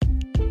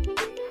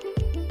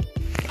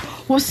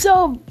What's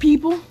up,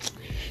 people?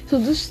 So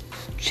this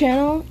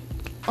channel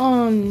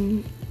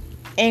on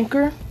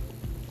Anchor,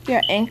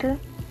 Anchor,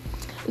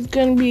 is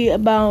gonna be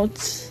about,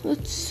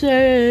 let's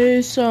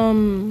say,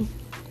 some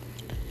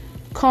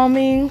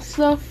calming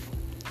stuff,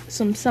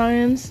 some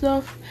science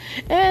stuff,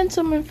 and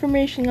some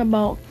information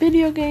about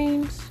video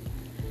games,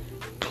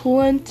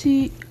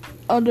 plenty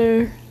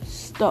other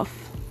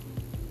stuff.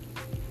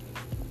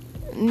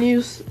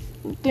 New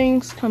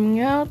things coming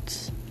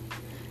out,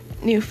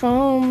 new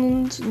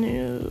phones,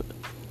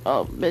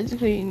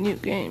 basically new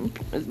games.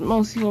 It's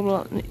mostly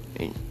about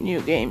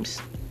new games.